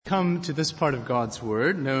Come to this part of God's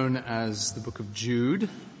Word, known as the book of Jude.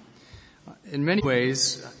 In many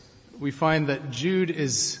ways, we find that Jude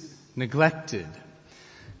is neglected.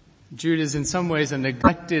 Jude is in some ways a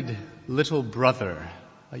neglected little brother,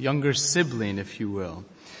 a younger sibling, if you will.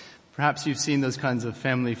 Perhaps you've seen those kinds of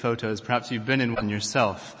family photos. Perhaps you've been in one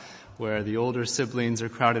yourself, where the older siblings are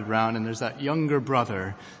crowded round and there's that younger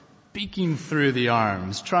brother peeking through the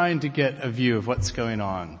arms, trying to get a view of what's going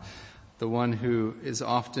on. The one who is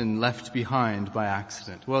often left behind by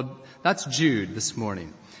accident. Well, that's Jude this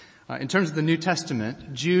morning. In terms of the New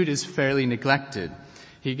Testament, Jude is fairly neglected.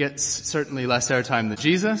 He gets certainly less airtime than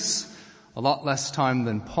Jesus, a lot less time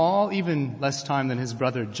than Paul, even less time than his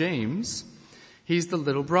brother James. He's the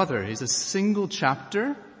little brother. He's a single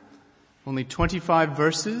chapter, only 25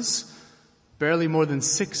 verses, barely more than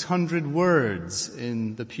 600 words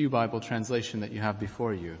in the Pew Bible translation that you have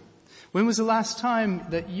before you. When was the last time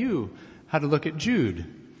that you had a look at Jude?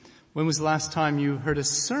 When was the last time you heard a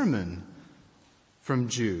sermon from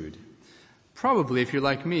Jude? Probably, if you're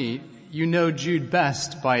like me, you know Jude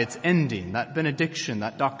best by its ending, that benediction,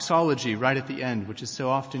 that doxology right at the end, which is so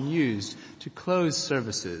often used to close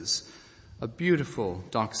services. A beautiful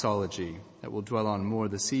doxology that we'll dwell on more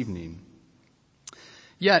this evening.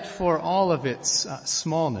 Yet, for all of its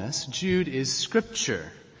smallness, Jude is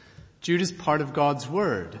Scripture. Jude is part of God's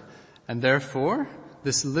Word. And therefore,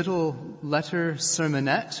 this little letter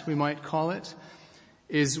sermonette, we might call it,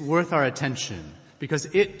 is worth our attention because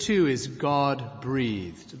it too is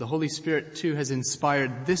God-breathed. The Holy Spirit too has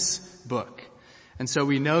inspired this book. And so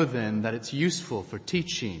we know then that it's useful for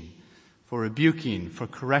teaching, for rebuking, for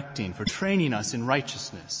correcting, for training us in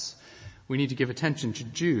righteousness. We need to give attention to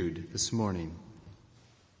Jude this morning.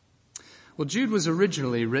 Well, Jude was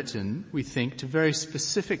originally written, we think, to very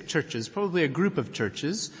specific churches, probably a group of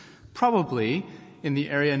churches, probably in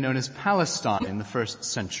the area known as Palestine in the first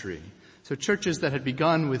century. So churches that had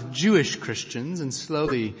begun with Jewish Christians and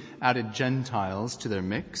slowly added Gentiles to their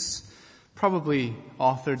mix, probably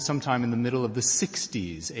authored sometime in the middle of the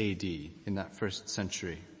 60s AD in that first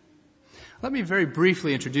century. Let me very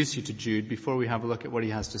briefly introduce you to Jude before we have a look at what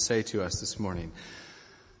he has to say to us this morning.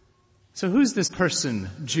 So who's this person,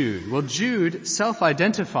 Jude? Well, Jude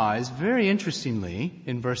self-identifies very interestingly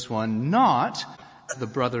in verse 1, not the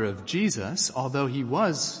brother of Jesus, although he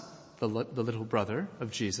was the little brother of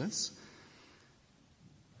Jesus,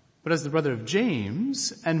 but as the brother of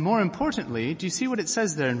James, and more importantly, do you see what it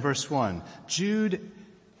says there in verse 1? Jude,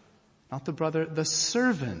 not the brother, the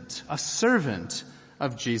servant, a servant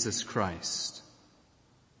of Jesus Christ.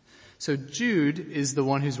 So Jude is the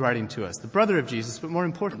one who's writing to us, the brother of Jesus, but more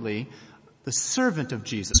importantly, the servant of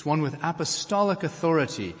Jesus, one with apostolic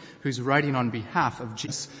authority who's writing on behalf of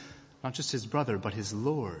Jesus. Not just his brother, but his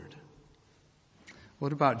Lord.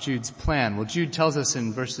 What about Jude's plan? Well, Jude tells us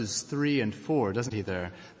in verses 3 and 4, doesn't he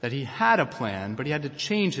there, that he had a plan, but he had to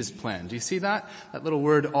change his plan. Do you see that? That little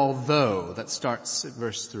word, although, that starts at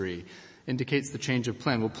verse 3, indicates the change of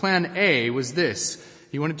plan. Well, plan A was this.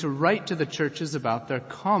 He wanted to write to the churches about their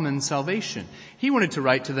common salvation. He wanted to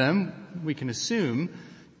write to them, we can assume,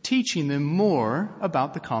 teaching them more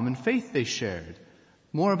about the common faith they shared,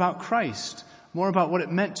 more about Christ, more about what it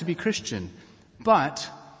meant to be Christian. But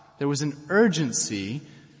there was an urgency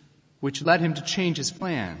which led him to change his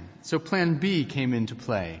plan. So plan B came into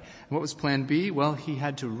play. And what was plan B? Well, he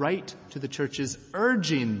had to write to the churches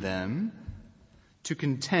urging them to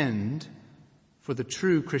contend for the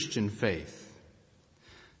true Christian faith.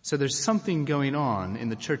 So there's something going on in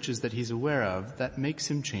the churches that he's aware of that makes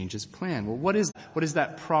him change his plan. Well, what is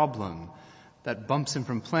that problem that bumps him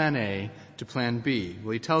from plan A to plan B?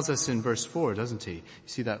 Well, he tells us in verse 4, doesn't he? You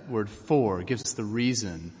see that word for gives us the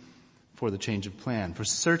reason for the change of plan. For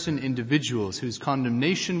certain individuals whose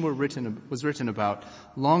condemnation was written about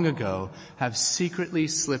long ago have secretly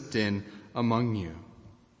slipped in among you.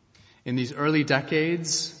 In these early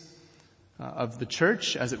decades of the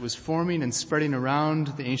church, as it was forming and spreading around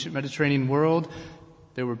the ancient Mediterranean world,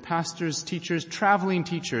 there were pastors, teachers, traveling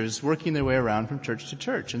teachers working their way around from church to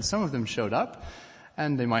church. And some of them showed up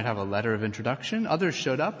and they might have a letter of introduction. Others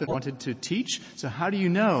showed up and wanted to teach. So how do you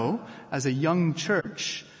know, as a young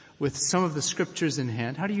church with some of the scriptures in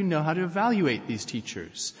hand, how do you know how to evaluate these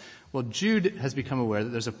teachers? Well, Jude has become aware that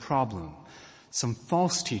there's a problem. Some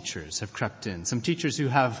false teachers have crept in. Some teachers who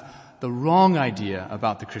have the wrong idea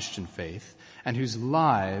about the Christian faith and whose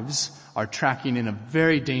lives are tracking in a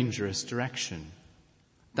very dangerous direction.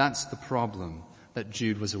 That's the problem that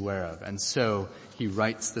Jude was aware of. And so he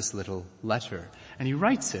writes this little letter. And he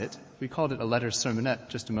writes it, we called it a letter sermonette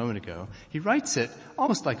just a moment ago. He writes it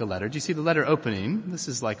almost like a letter. Do you see the letter opening? This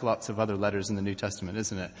is like lots of other letters in the New Testament,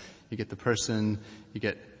 isn't it? You get the person, you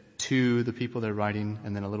get to the people they're writing,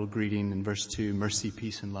 and then a little greeting in verse 2, mercy,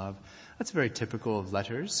 peace, and love. That's very typical of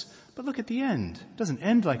letters. But look at the end. It doesn't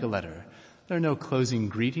end like a letter. There are no closing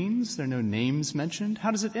greetings. There are no names mentioned.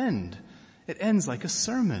 How does it end? It ends like a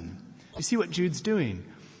sermon. You see what Jude's doing?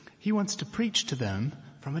 He wants to preach to them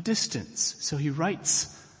from a distance. So he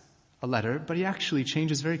writes a letter, but he actually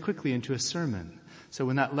changes very quickly into a sermon. So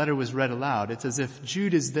when that letter was read aloud, it's as if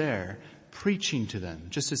Jude is there preaching to them,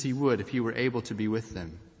 just as he would if he were able to be with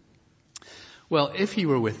them. Well, if he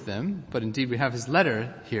were with them, but indeed we have his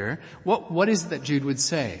letter here, what is it that Jude would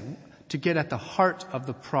say to get at the heart of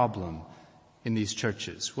the problem in these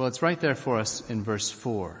churches? Well, it's right there for us in verse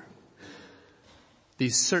 4.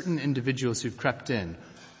 These certain individuals who've crept in,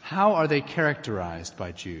 how are they characterized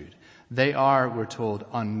by Jude? They are, we're told,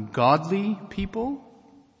 ungodly people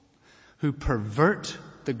who pervert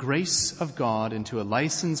the grace of God into a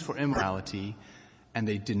license for immorality, and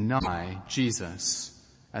they deny Jesus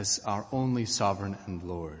as our only sovereign and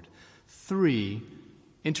Lord. 3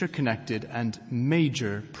 interconnected and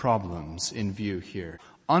major problems in view here.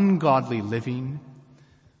 Ungodly living,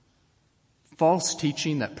 false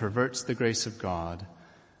teaching that perverts the grace of God,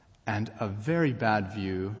 and a very bad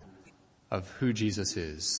view of who Jesus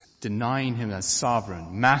is, denying him as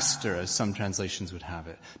sovereign, master, as some translations would have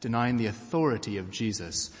it, denying the authority of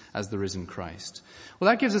Jesus as the risen Christ. Well,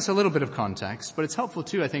 that gives us a little bit of context, but it's helpful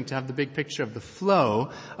too, I think, to have the big picture of the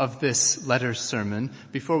flow of this letter sermon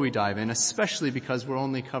before we dive in, especially because we're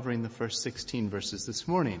only covering the first 16 verses this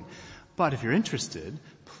morning. But if you're interested,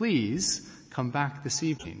 please come back this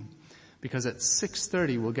evening, because at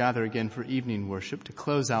 6:30 we'll gather again for evening worship to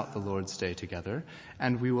close out the Lord's Day together,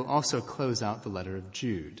 and we will also close out the letter of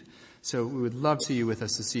Jude. So we would love to see you with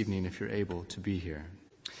us this evening if you're able to be here.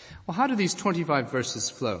 Well, how do these 25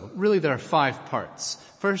 verses flow? Really, there are 5 parts.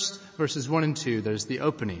 First, verses 1 and 2, there's the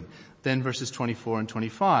opening. Then verses 24 and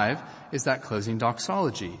 25 is that closing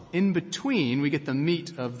doxology. In between, we get the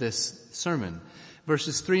meat of this sermon.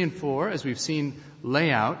 Verses 3 and 4, as we've seen,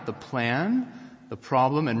 lay out the plan, the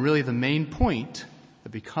problem, and really the main point,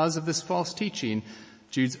 that because of this false teaching,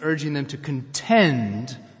 Jude's urging them to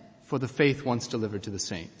contend for the faith once delivered to the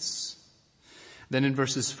saints. Then in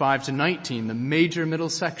verses 5 to 19, the major middle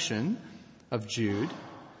section of Jude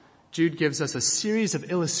gives us a series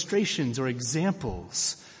of illustrations or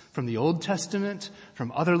examples from the Old Testament,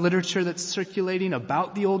 from other literature that's circulating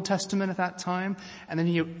about the Old Testament at that time, and then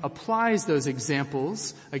he applies those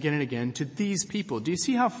examples again and again to these people. Do you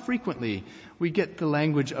see how frequently we get the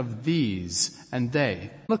language of these and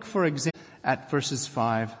they? Look, for example, at verses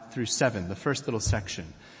 5 through 7, the first little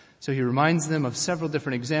section. So he reminds them of several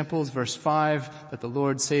different examples. Verse 5, that the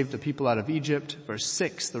Lord saved the people out of Egypt. Verse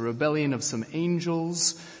 6, the rebellion of some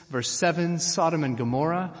angels. Verse 7, Sodom and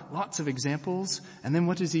Gomorrah. Lots of examples. And then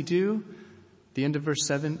what does he do? The end of verse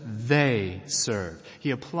 7, they served.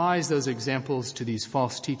 He applies those examples to these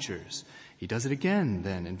false teachers. He does it again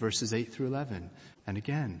then in verses 8 through 11. And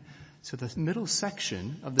again. So the middle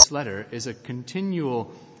section of this letter is a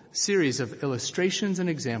continual series of illustrations and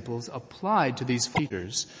examples applied to these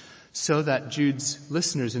features, so that Jude's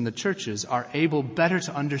listeners in the churches are able better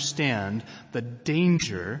to understand the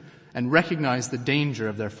danger and recognize the danger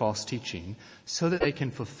of their false teaching, so that they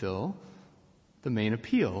can fulfill the main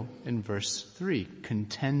appeal in verse 3,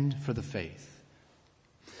 contend for the faith.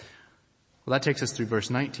 Well, that takes us through verse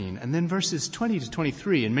 19. And then verses 20 to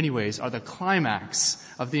 23, in many ways, are the climax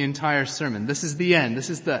of the entire sermon. This is the end. This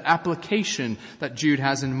is the application that Jude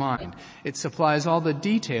has in mind. It supplies all the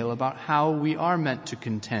detail about how we are meant to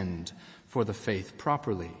contend for the faith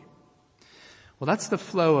properly. Well, that's the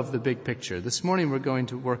flow of the big picture. This morning we're going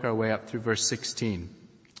to work our way up through verse 16.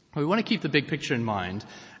 We want to keep the big picture in mind,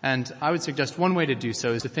 and I would suggest one way to do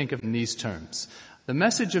so is to think of it in these terms. The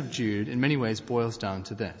message of Jude, in many ways, boils down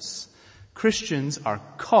to this. Christians are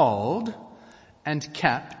called and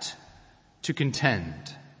kept to contend.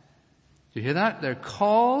 Do you hear that? They're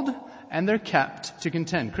called and they're kept to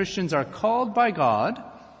contend. Christians are called by God.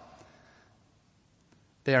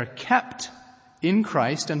 They are kept in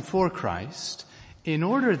Christ and for Christ in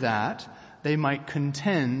order that they might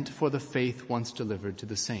contend for the faith once delivered to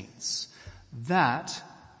the saints. That,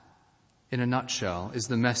 in a nutshell, is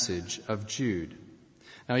the message of Jude.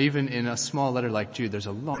 Now, even in a small letter like Jude, there's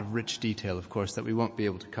a lot of rich detail, of course, that we won't be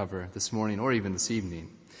able to cover this morning or even this evening.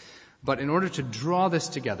 But in order to draw this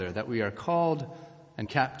together, that we are called and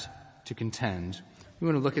kept to contend, we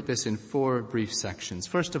want to look at this in 4 brief sections.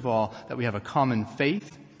 First of all, that we have a common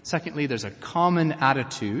faith. Secondly, there's a common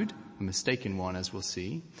attitude, a mistaken one, as we'll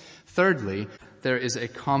see. Thirdly, there is a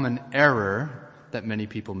common error that many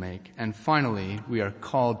people make. And finally, we are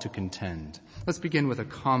called to contend. Let's begin with a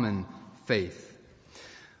common faith.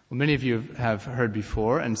 Well, many of you have heard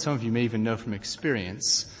before, and some of you may even know from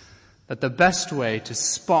experience, that the best way to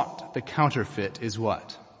spot the counterfeit is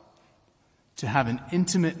what? To have an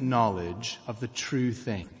intimate knowledge of the true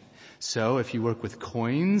thing. So if you work with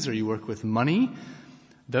coins or you work with money,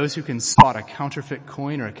 those who can spot a counterfeit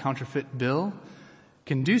coin or a counterfeit bill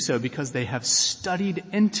can do so because they have studied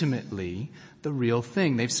intimately the real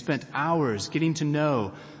thing. They've spent hours getting to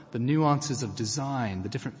know the nuances of design, the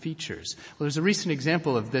different features. Well, there's a recent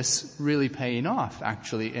example of this really paying off,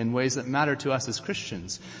 actually, in ways that matter to us as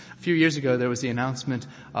Christians. A few years ago, there was the announcement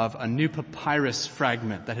of a new papyrus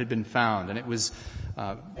fragment that had been found, and it was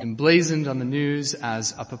emblazoned on the news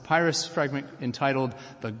as a papyrus fragment entitled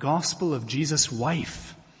 "The Gospel of Jesus'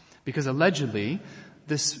 Wife," because allegedly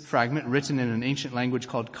this fragment, written in an ancient language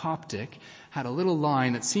called Coptic, had a little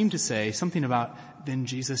line that seemed to say something about, "Then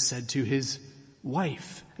Jesus said to his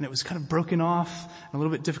wife." And it was kind of broken off and a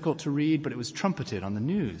little bit difficult to read, but it was trumpeted on the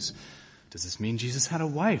news. Does this mean Jesus had a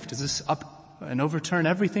wife? Does this up and overturn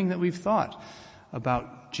everything that we've thought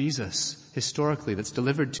about Jesus historically that's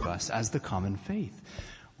delivered to us as the common faith?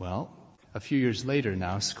 Well, a few years later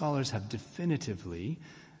now, scholars have definitively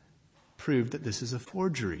proved that this is a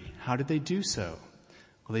forgery. How did they do so?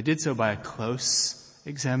 Well, they did so by a close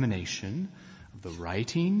examination of the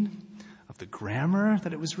writing, of the grammar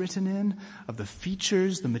that it was written in, of the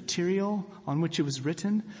features, the material on which it was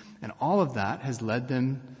written, and all of that has led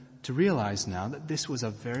them to realize now that this was a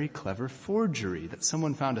very clever forgery, that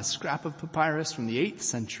someone found a scrap of papyrus from the 8th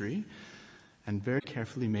century and very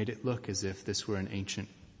carefully made it look as if this were an ancient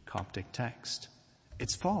Coptic text.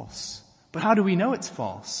 It's false. But how do we know it's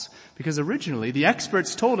false? Because originally the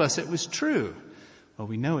experts told us it was true. Well,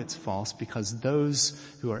 we know it's false because those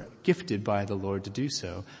who are gifted by the Lord to do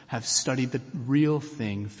so have studied the real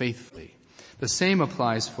thing faithfully. The same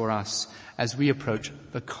applies for us as we approach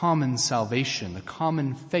the common salvation, the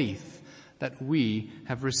common faith that we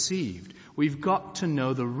have received. We've got to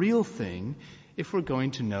know the real thing if we're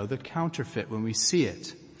going to know the counterfeit when we see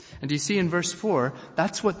it. And you see in verse 4,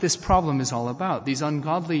 that's what this problem is all about. These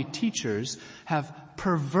ungodly teachers have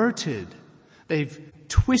perverted, they've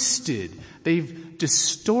twisted, they've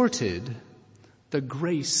distorted the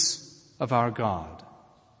grace of our God.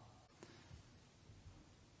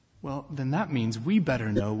 Well, then that means we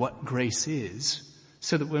better know what grace is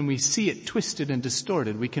so that when we see it twisted and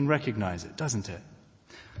distorted, we can recognize it, doesn't it?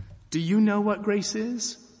 Do you know what grace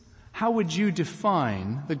is? How would you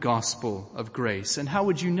define the gospel of grace? And how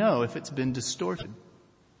would you know if it's been distorted?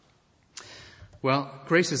 Well,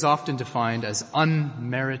 grace is often defined as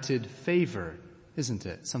unmerited favor, isn't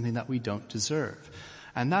it? Something that we don't deserve.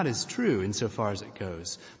 And that is true insofar as it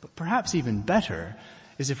goes. But perhaps even better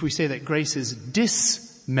is if we say that grace is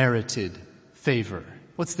dismerited favor.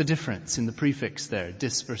 What's the difference in the prefix there?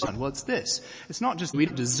 Dis versus un. Well, it's this. It's not just we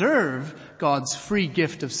deserve God's free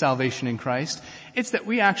gift of salvation in Christ. It's that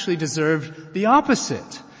we actually deserved the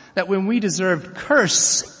opposite. That when we deserved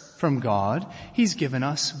curse from God, He's given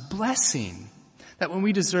us blessing. That when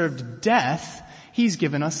we deserved death, He's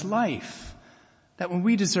given us life. That when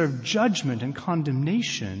we deserved judgment and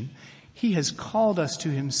condemnation, He has called us to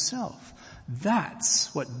Himself.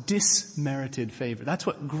 That's what dismerited favor, that's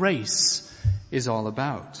what grace is all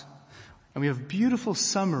about. And we have a beautiful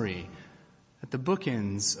summary at the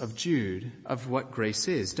bookends of Jude of what grace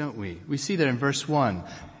is, don't we? We see that in verse 1.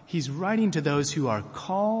 He's writing to those who are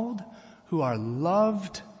called, who are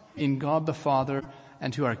loved in God the Father,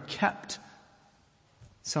 and who are kept,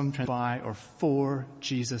 some by or for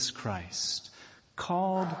Jesus Christ.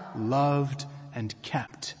 Called, loved, and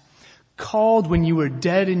kept. Called when you were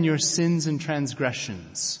dead in your sins and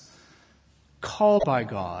transgressions. Called by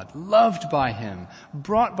God, loved by Him,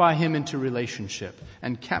 brought by Him into relationship,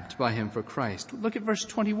 and kept by Him for Christ. Look at verse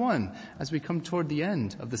 21 as we come toward the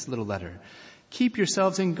end of this little letter. Keep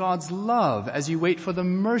yourselves in God's love as you wait for the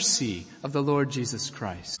mercy of the Lord Jesus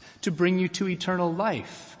Christ to bring you to eternal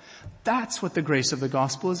life. That's what the grace of the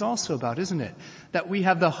gospel is also about, isn't it? That we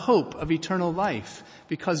have the hope of eternal life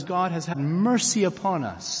because God has had mercy upon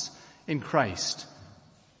us in Christ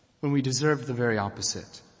when we deserved the very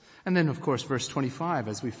opposite. And then, of course, verse 25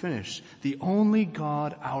 as we finish, the only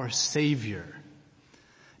God, our Savior.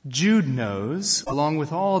 Jude knows, along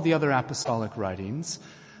with all the other apostolic writings,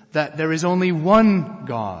 that there is only one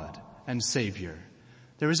God and Savior.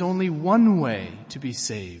 There is only one way to be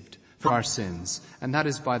saved from our sins, and that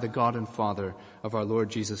is by the God and Father of our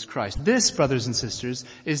Lord Jesus Christ. This, brothers and sisters,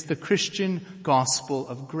 is the Christian gospel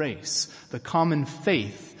of grace, the common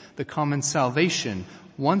faith, the common salvation,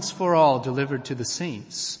 once for all delivered to the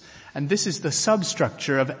saints. And this is the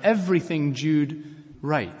substructure of everything Jude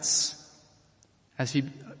writes as he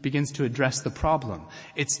begins to address the problem.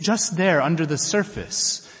 It's just there under the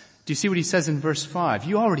surface. Do you see what he says in verse 5?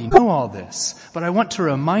 You already know all this, but I want to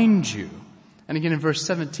remind you. And again in verse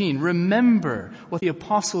 17, remember what the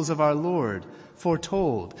apostles of our Lord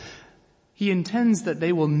foretold. He intends that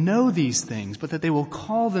they will know these things, but that they will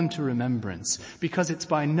call them to remembrance, because it's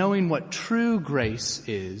by knowing what true grace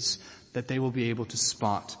is that they will be able to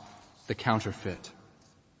spot the counterfeit.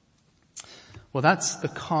 Well, that's the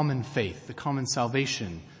common faith, the common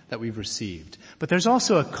salvation that we've received. But there's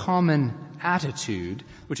also a common attitude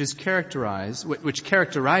which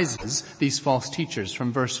characterizes these false teachers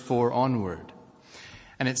from verse 4 onward.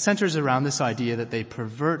 And it centers around this idea that they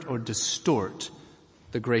pervert or distort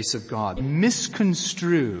the grace of God,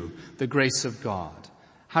 misconstrue the grace of God.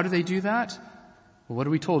 How do they do that? Well, what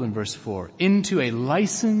are we told in verse 4? Into a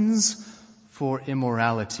license for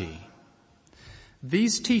immorality.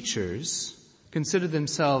 These teachers consider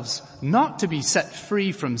themselves not to be set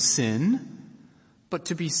free from sin, but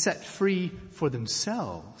to be set free for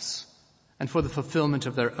themselves and for the fulfillment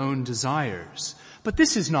of their own desires. But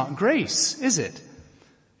this is not grace, is it?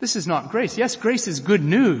 This is not grace. Yes, grace is good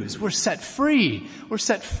news. We're set free. We're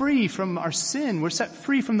set free from our sin. We're set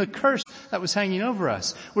free from the curse that was hanging over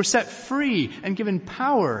us. We're set free and given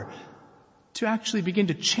power to actually begin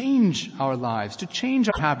to change our lives, to change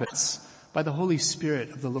our habits by the Holy Spirit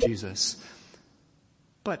of the Lord Jesus.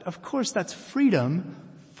 But of course that's freedom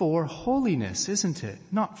for holiness, isn't it?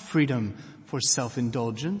 Not freedom for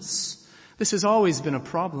self-indulgence. This has always been a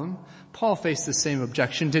problem. Paul faced the same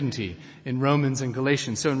objection, didn't he, in Romans and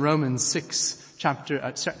Galatians. So in Romans 6,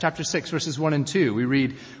 chapter 6, verses 1 and 2, we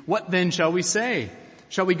read, "What then shall we say?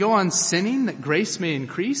 Shall we go on sinning that grace may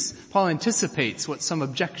increase?" Paul anticipates what some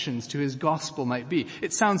objections to his gospel might be.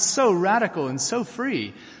 It sounds so radical and so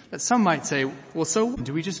free that some might say, well, so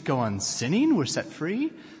do we just go on sinning? We're set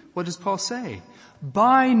free? What does Paul say?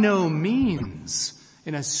 By no means,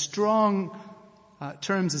 in as strong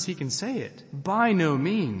terms as he can say it. By no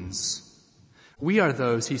means. We are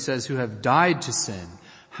those, he says, who have died to sin.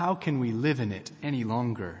 How can we live in it any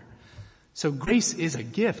longer? So grace is a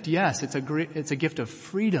gift. Yes, it's a gift of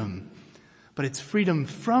freedom, but it's freedom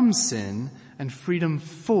from sin and freedom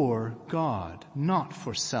for God, not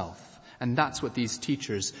for self. And that's what these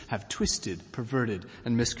teachers have twisted, perverted,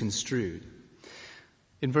 and misconstrued.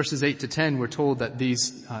 In verses 8 to 10, we're told that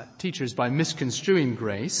these teachers, by misconstruing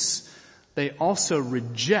grace, they also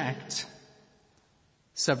reject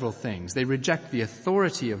several things. They reject the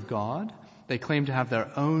authority of God. They claim to have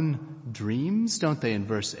their own dreams, don't they, in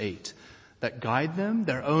verse 8, that guide them,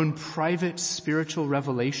 their own private spiritual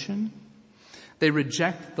revelation. They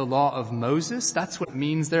reject the law of Moses. That's what it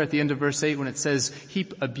means there at the end of verse 8 when it says,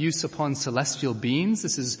 heap abuse upon celestial beings.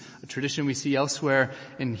 This is a tradition we see elsewhere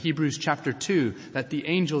in Hebrews chapter 2, that the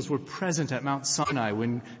angels were present at Mount Sinai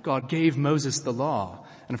when God gave Moses the law.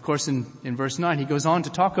 And of course in verse 9 he goes on to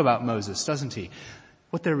talk about Moses, doesn't he?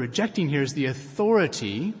 What they're rejecting here is the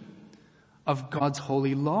authority of God's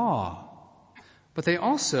holy law. But they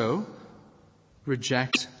also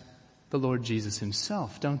reject the Lord Jesus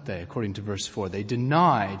himself, don't they? According to verse 4, they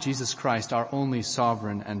deny Jesus Christ, our only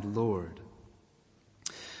sovereign and Lord.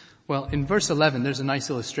 Well, in verse 11, there's a nice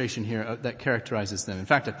illustration here that characterizes them. In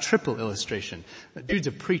fact, a triple illustration. Jude's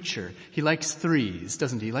a preacher. He likes threes,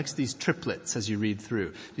 doesn't he? He likes these triplets as you read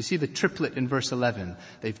through. You see the triplet in verse 11.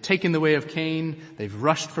 They've taken the way of Cain. They've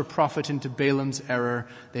rushed for profit into Balaam's error.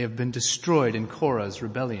 They have been destroyed in Korah's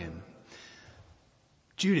rebellion.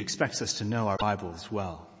 Jude expects us to know our Bibles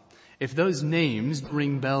well. If those names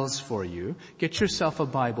ring bells for you, get yourself a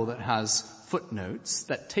Bible that has footnotes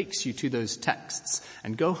that takes you to those texts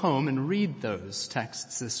and go home and read those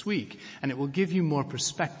texts this week, and it will give you more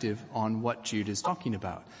perspective on what Jude is talking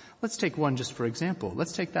about. Let's take one just for example.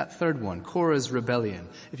 Let's take that third one, Korah's rebellion.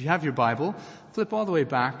 If you have your Bible, flip all the way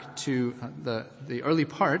back to the early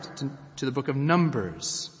part to the book of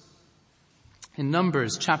Numbers. In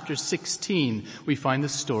Numbers chapter 16, we find the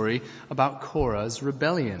story about Korah's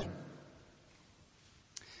rebellion.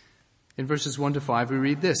 In verses 1 to 5, we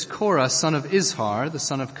read this: Korah, son of Izhar, the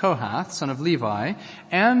son of Kohath, son of Levi,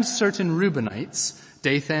 and certain Reubenites,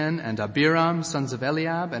 Dathan and Abiram, sons of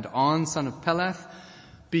Eliab, and On, son of Peleth,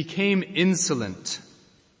 became insolent.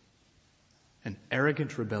 An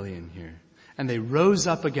arrogant rebellion here. And they rose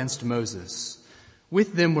up against Moses.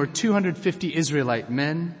 With them were 250 Israelite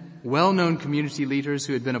men, well-known community leaders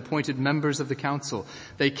who had been appointed members of the council.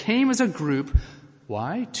 They came as a group.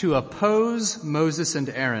 Why? To oppose Moses and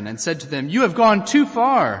Aaron, and said to them, "You have gone too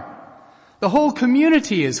far. The whole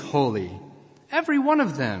community is holy, every one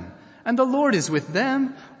of them, and the Lord is with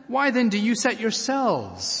them. Why then do you set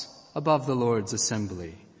yourselves above the Lord's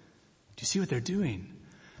assembly?" Do you see what they're doing?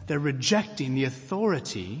 They're rejecting the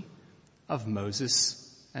authority of Moses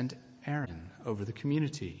and Aaron over the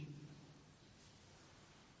community.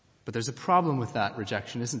 But there's a problem with that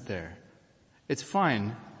rejection, isn't there? It's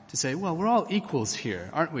fine to say, well, we're all equals here,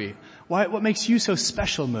 aren't we? What makes you so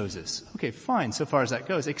special, Moses? Okay, fine, so far as that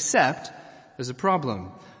goes, except there's a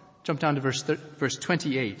problem. Jump down to verse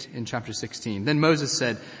 28 in chapter 16. Then Moses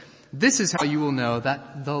said, "This is how you will know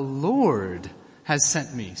that the Lord has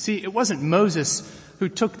sent me." See, it wasn't Moses who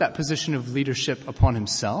took that position of leadership upon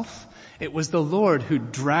himself. It was the Lord who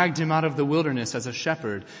dragged him out of the wilderness as a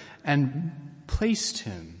shepherd and placed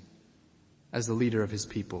him as the leader of his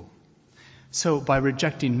people. So by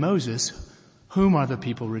rejecting Moses, whom are the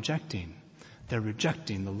people rejecting? They're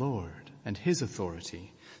rejecting the Lord and his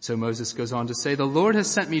authority. So Moses goes on to say, "The Lord has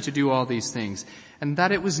sent me to do all these things, and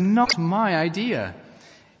that it was not my idea.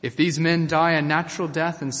 If these men die a natural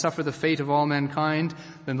death and suffer the fate of all mankind,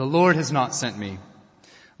 then the Lord has not sent me.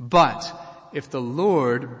 But if the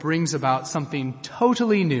Lord brings about something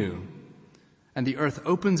totally new, and the earth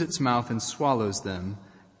opens its mouth and swallows them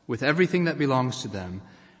with everything that belongs to them,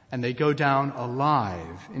 and they go down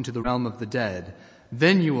alive into the realm of the dead,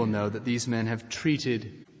 then you will know that these men have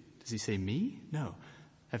treated," does he say me? No.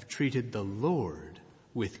 "Have treated the Lord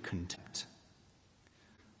with contempt."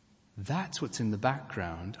 That's what's in the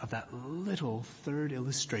background of that little third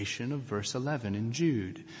illustration of verse 11 in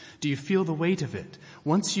Jude. Do you feel the weight of it?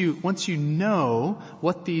 Once you know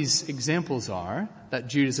what these examples are that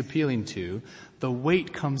Jude is appealing to, the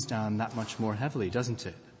weight comes down that much more heavily, doesn't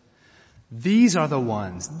it? These are the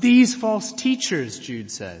ones, these false teachers, Jude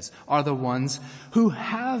says, are the ones who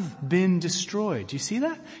have been destroyed. Do you see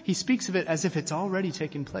that? He speaks of it as if it's already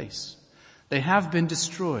taken place. They have been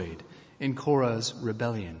destroyed in Korah's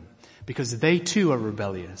rebellion because they too are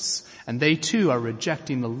rebellious, and they too are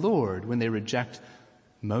rejecting the Lord when they reject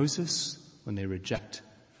Moses, when they reject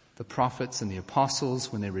the prophets and the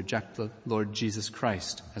apostles, when they reject the Lord Jesus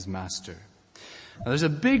Christ as master. Now, there's a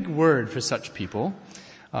big word for such people.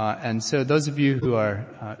 And so those of you who are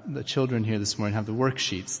the children here this morning have the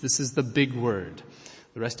worksheets. This is the big word.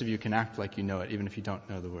 The rest of you can act like you know it, even if you don't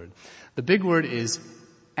know the word. The big word is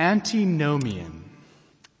antinomian.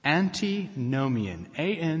 Antinomian.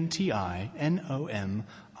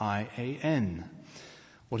 A-N-T-I-N-O-M-I-A-N.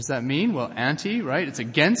 What does that mean? Well, anti, right? It's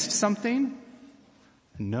against something.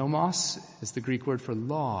 Nomos is the Greek word for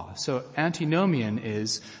law. So antinomian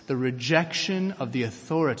is the rejection of the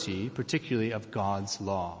authority, particularly of God's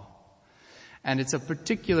law. And it's a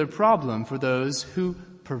particular problem for those who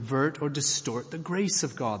pervert or distort the grace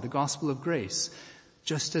of God, the gospel of grace,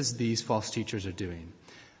 just as these false teachers are doing.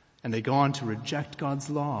 And they go on to reject God's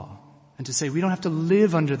law and to say we don't have to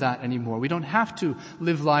live under that anymore. We don't have to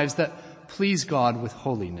live lives that please God with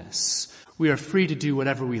holiness. We are free to do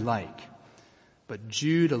whatever we like. But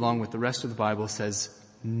Jude, along with the rest of the Bible, says,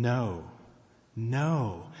 no.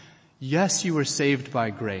 Yes, you were saved by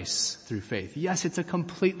grace through faith. Yes, it's a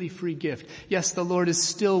completely free gift. Yes, the Lord is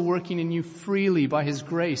still working in you freely by his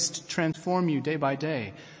grace to transform you day by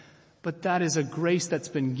day. But that is a grace that's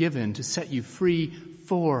been given to set you free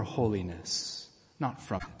for holiness, not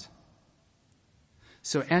from it.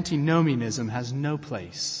 So antinomianism has no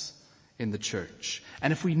place in the church.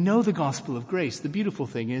 And if we know the gospel of grace, the beautiful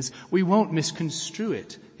thing is we won't misconstrue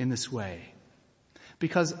it in this way.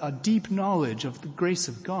 Because a deep knowledge of the grace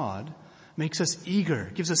of God makes us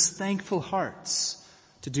eager, gives us thankful hearts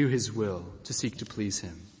to do his will, to seek to please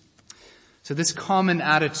him. So this common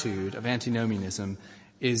attitude of antinomianism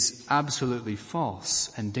is absolutely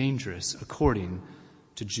false and dangerous according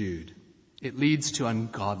to Jude. It leads to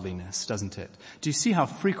ungodliness, doesn't it? Do you see how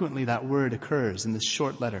frequently that word occurs in this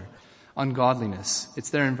short letter? Ungodliness. It's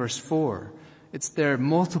there in verse 4. It's there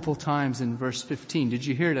multiple times in verse 15. Did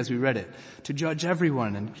you hear it as we read it? To judge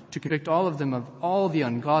everyone and to convict all of them of all the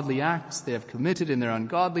ungodly acts they have committed in their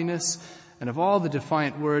ungodliness, and of all the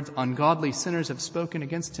defiant words ungodly sinners have spoken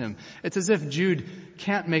against him. It's as if Jude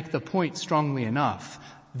can't make the point strongly enough.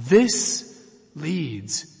 This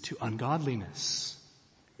leads to ungodliness.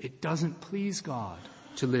 It doesn't please God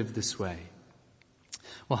to live this way.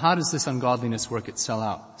 Well, how does this ungodliness work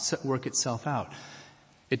itself out?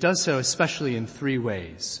 It does so especially in three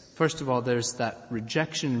ways. First of all, there's that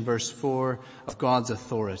rejection in verse 4 of God's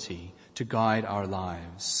authority to guide our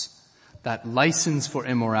lives. That license for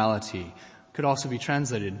immorality could also be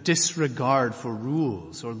translated disregard for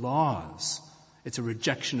rules or laws. It's a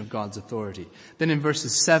rejection of God's authority. Then in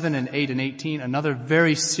verses 7 and 8 and 18, another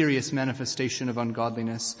very serious manifestation of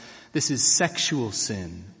ungodliness. This is sexual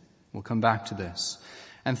sin. We'll come back to this.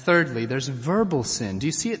 And thirdly, there's verbal sin. Do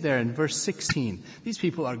you see it there in verse 16? These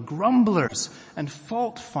people are grumblers and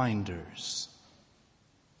fault finders.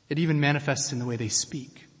 It even manifests in the way they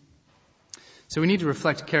speak. So we need to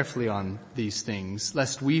reflect carefully on these things,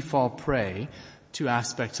 lest we fall prey to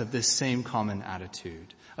aspects of this same common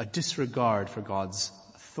attitude, a disregard for God's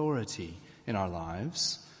authority in our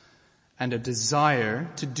lives, and a desire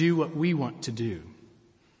to do what we want to do,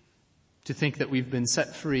 to think that we've been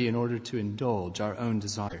set free in order to indulge our own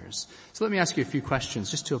desires. So let me ask you a few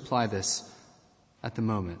questions just to apply this at the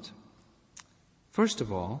moment. First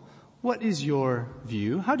of all, what is your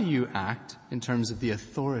view? How do you act in terms of the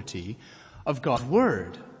authority of God's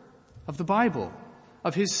Word, of the Bible,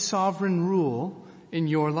 of His sovereign rule in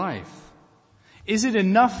your life? Is it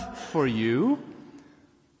enough for you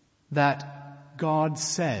that God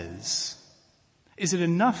says? Is it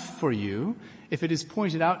enough for you if it is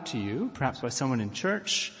pointed out to you, perhaps by someone in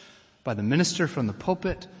church, by the minister from the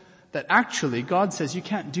pulpit, that actually God says you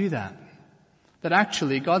can't do that? That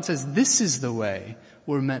actually God says this is the way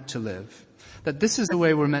we're meant to live. That this is the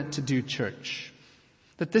way we're meant to do church.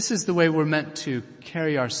 That this is the way we're meant to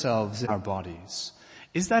carry ourselves in our bodies.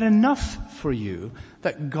 Is that enough for you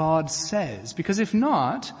that God says? Because if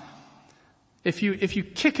not, if you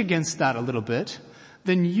kick against that a little bit,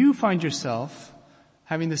 then you find yourself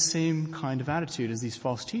having the same kind of attitude as these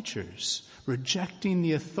false teachers, rejecting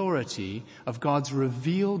the authority of God's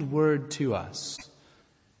revealed word to us.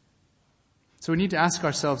 So we need to ask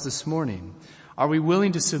ourselves this morning, are we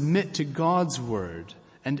willing to submit to God's word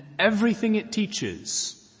and everything it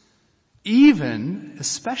teaches, even,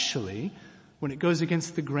 especially, when it goes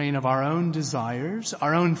against the grain of our own desires,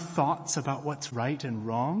 our own thoughts about what's right and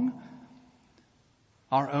wrong,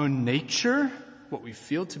 our own nature, what we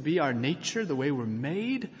feel to be our nature, the way we're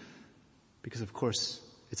made, because of course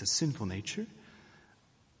it's a sinful nature.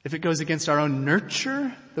 If it goes against our own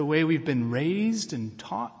nurture, the way we've been raised and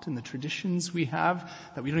taught and the traditions we have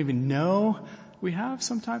that we don't even know we have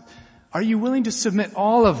sometimes, are you willing to submit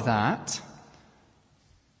all of that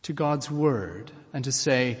to God's Word and to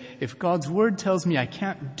say, if God's Word tells me I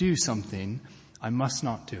can't do something, I must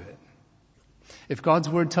not do it. If God's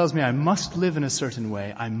Word tells me I must live in a certain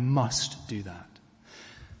way, I must do that.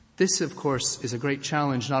 This, of course, is a great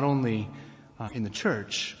challenge not only in the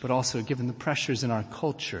church, but also given the pressures in our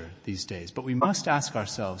culture these days. But we must ask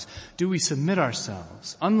ourselves, do we submit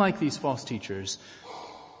ourselves, unlike these false teachers,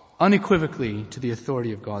 unequivocally to the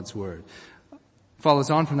authority of God's Word?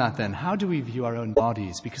 Follows on from that then, how do we view our own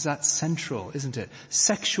bodies? Because that's central, isn't it?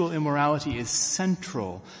 Sexual immorality is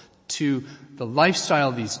central to the lifestyle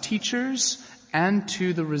of these teachers and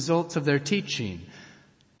to the results of their teaching.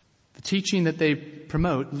 The teaching that they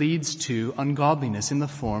promote leads to ungodliness in the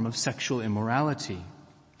form of sexual immorality.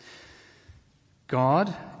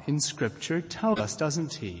 God, in Scripture, tells us,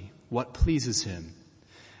 doesn't He, what pleases Him?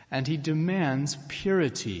 And He demands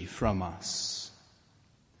purity from us.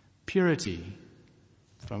 Purity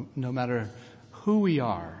from no matter who we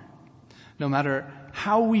are, no matter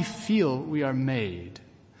how we feel we are made,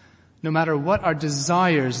 no matter what our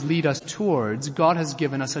desires lead us towards, God has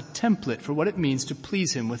given us a template for what it means to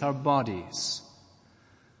please Him with our bodies.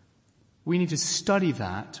 We need to study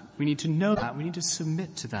that. We need to know that. We need to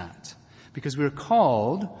submit to that. Because we're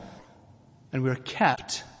called and we're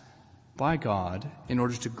kept by God in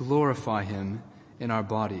order to glorify Him in our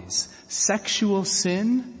bodies. Sexual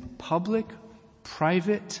sin, public,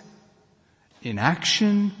 private,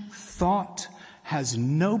 inaction, thought, has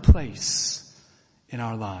no place in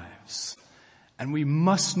our lives. And we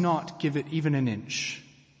must not give it even an inch.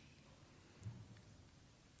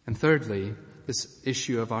 And thirdly, this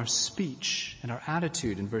issue of our speech and our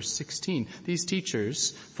attitude in verse 16. These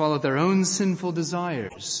teachers follow their own sinful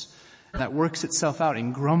desires. That works itself out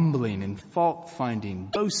in grumbling and fault-finding,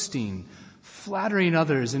 boasting, flattering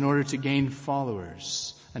others in order to gain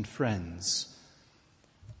followers and friends.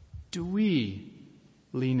 Do we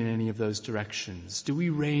lean in any of those directions? Do we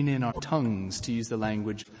rein in our tongues, to use the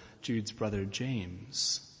language of Jude's brother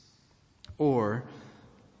James? Or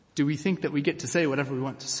do we think that we get to say whatever we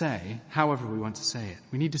want to say, however we want to say it?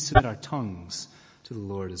 We need to submit our tongues to the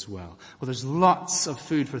Lord as well. Well, there's lots of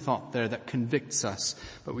food for thought there that convicts us,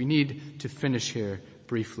 but we need to finish here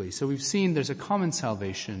briefly. So we've seen there's a common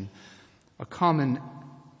salvation, a common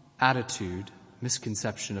attitude,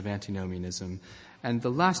 misconception of antinomianism, and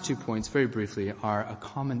the last 2 points, very briefly, are a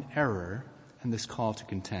common error and this call to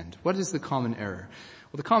contend. What is the common error?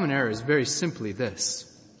 Well, the common error is very simply this.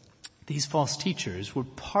 These false teachers were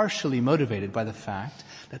partially motivated by the fact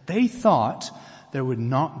that they thought there would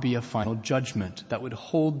not be a final judgment that would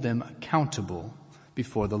hold them accountable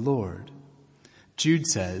before the Lord. Jude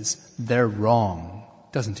says they're wrong,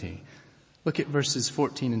 doesn't he? Look at verses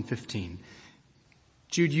 14 and 15.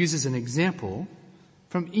 Jude uses an example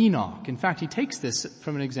from Enoch. In fact, he takes this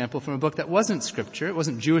from an example from a book that wasn't scripture. It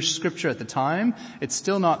wasn't Jewish scripture at the time. It's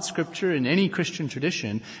still not scripture in any Christian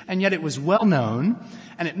tradition. And yet it was well known,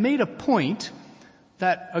 and it made a point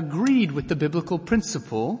that agreed with the biblical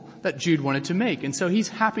principle that Jude wanted to make. And so he's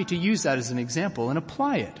happy to use that as an example and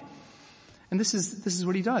apply it. And this is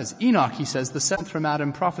what he does. Enoch, he says, the seventh from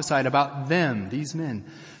Adam, prophesied about them, these men.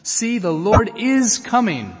 See, the Lord is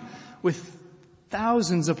coming with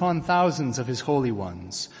thousands upon thousands of his holy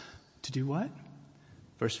ones. To do what?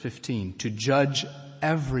 Verse 15, to judge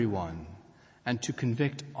everyone and to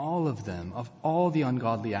convict all of them of all the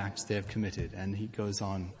ungodly acts they have committed. And he goes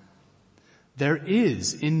on. There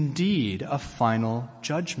is indeed a final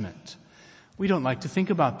judgment. We don't like to think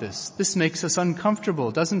about this. This makes us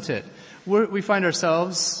uncomfortable, doesn't it? We find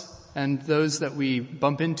ourselves, and those that we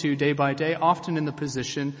bump into day by day, often in the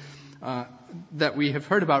position that we have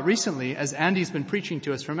heard about recently as Andy's been preaching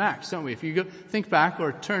to us from Acts, don't we? If you think back,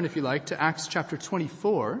 or turn if you like, to Acts chapter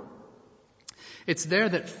 24, it's there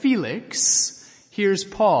that Felix hears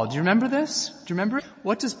Paul. Do you remember this? Do you remember?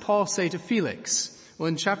 What does Paul say to Felix? Well,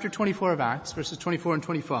 in chapter 24 of Acts, verses 24 and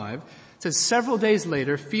 25, it says, several days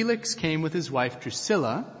later, Felix came with his wife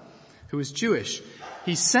Drusilla, who was Jewish.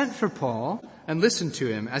 He sent for Paul and listened to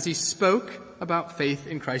him as he spoke about faith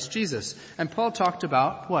in Christ Jesus. And Paul talked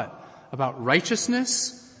about what? About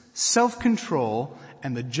righteousness, self-control,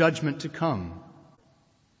 and the judgment to come.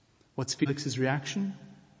 What's Felix's reaction?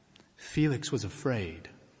 Felix was afraid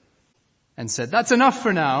and said, that's enough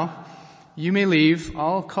for now. You may leave.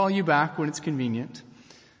 I'll call you back when it's convenient.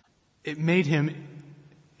 It made him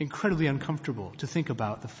incredibly uncomfortable to think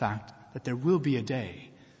about the fact that there will be a day,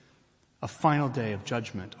 a final day of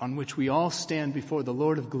judgment on which we all stand before the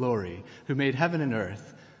Lord of glory who made heaven and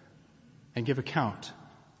earth and give account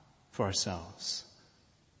for ourselves.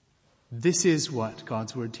 This is what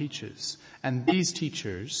God's word teaches. And these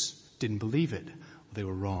teachers didn't believe it. They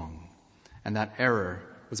were wrong. And that error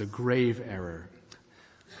was a grave error.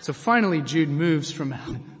 So finally, Jude moves from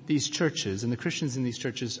these churches and the Christians in these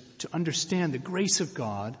churches to understand the grace of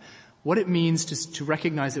God, what it means to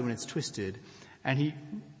recognize it when it's twisted, and he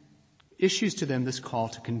issues to them this call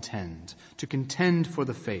to contend for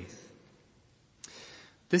the faith.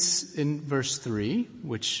 This in verse 3,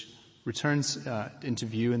 which returns into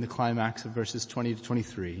view in the climax of verses 20 to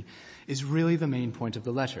 23, is really the main point of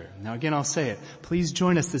the letter. Now again, I'll say it. Please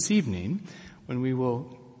join us this evening when we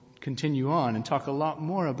will continue on and talk a lot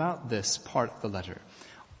more about this part of the letter.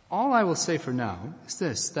 All I will say for now is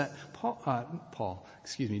this, that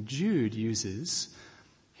Jude uses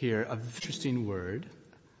here an interesting word,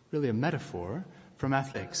 really a metaphor from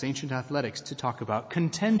athletics, ancient athletics, to talk about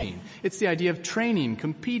contending. It's the idea of training,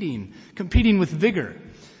 competing with vigor.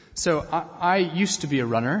 So I used to be a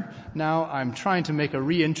runner. Now I'm trying to make a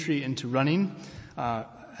re-entry into running,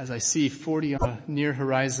 as I see 40 on the near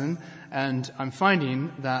horizon, and I'm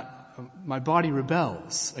finding that my body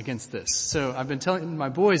rebels against this. So I've been telling my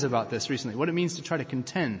boys about this recently, what it means to try to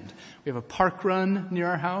contend. We have a park run near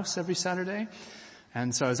our house every Saturday.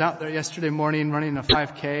 And so I was out there yesterday morning running a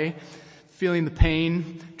 5K, feeling the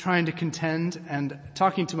pain, trying to contend, and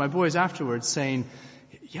talking to my boys afterwards saying,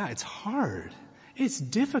 yeah, it's hard. It's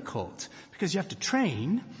difficult because you have to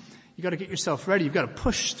train. You got to get yourself ready. You've got to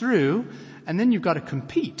push through, and then you've got to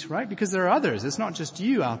compete, right? Because there are others. It's not just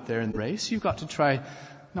you out there in the race. You've got to try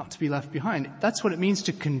not to be left behind. That's what it means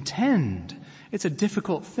to contend. It's a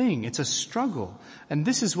difficult thing. It's a struggle. And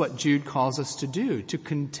this is what Jude calls us to do, to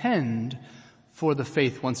contend for the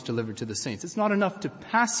faith once delivered to the saints. It's not enough to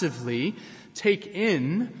passively take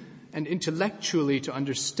in and intellectually to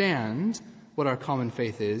understand what our common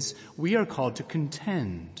faith is. We are called to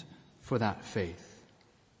contend for that faith.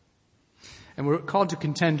 And we're called to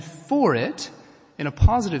contend for it in a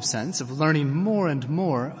positive sense of learning more and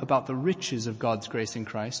more about the riches of God's grace in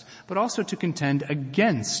Christ, but also to contend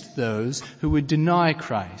against those who would deny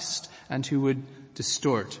Christ and who would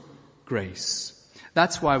distort grace.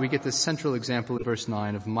 That's why we get this central example in verse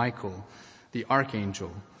 9 of Michael, the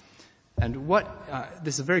archangel. And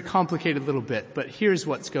this is a very complicated little bit, but here's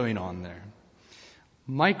what's going on there.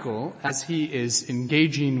 Michael, as he is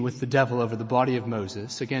engaging with the devil over the body of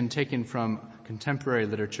Moses, again taken from contemporary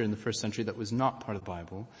literature in the first century that was not part of the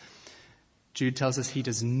Bible, Jude tells us he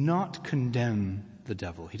does not condemn the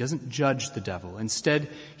devil. He doesn't judge the devil. Instead,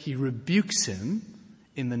 he rebukes him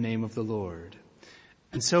in the name of the Lord.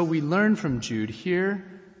 And so we learn from Jude here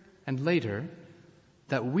and later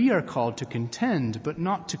that we are called to contend, but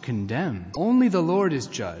not to condemn. Only the Lord is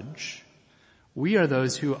judge. We are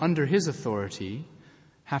those who, under his authority,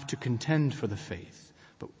 have to contend for the faith.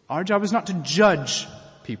 But our job is not to judge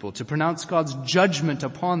people, to pronounce God's judgment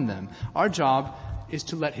upon them. Our job is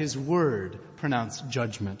to let his word pronounce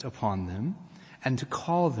judgment upon them and to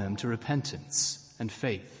call them to repentance and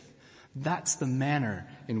faith. That's the manner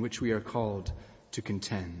in which we are called to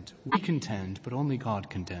contend. We contend, but only God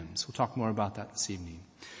condemns. We'll talk more about that this evening.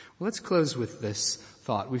 Well, let's close with this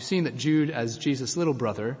thought. We've seen that Jude, as Jesus' little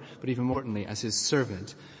brother, but even more importantly as his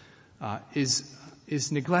servant,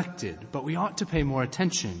 is neglected, but we ought to pay more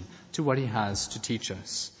attention to what he has to teach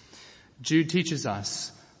us. Jude teaches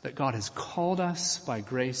us that God has called us by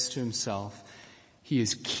grace to himself. He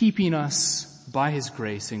is keeping us by his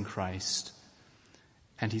grace in Christ,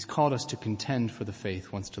 and he's called us to contend for the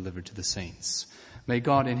faith once delivered to the saints. May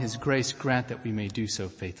God in his grace grant that we may do so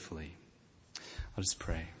faithfully. Let us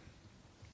pray.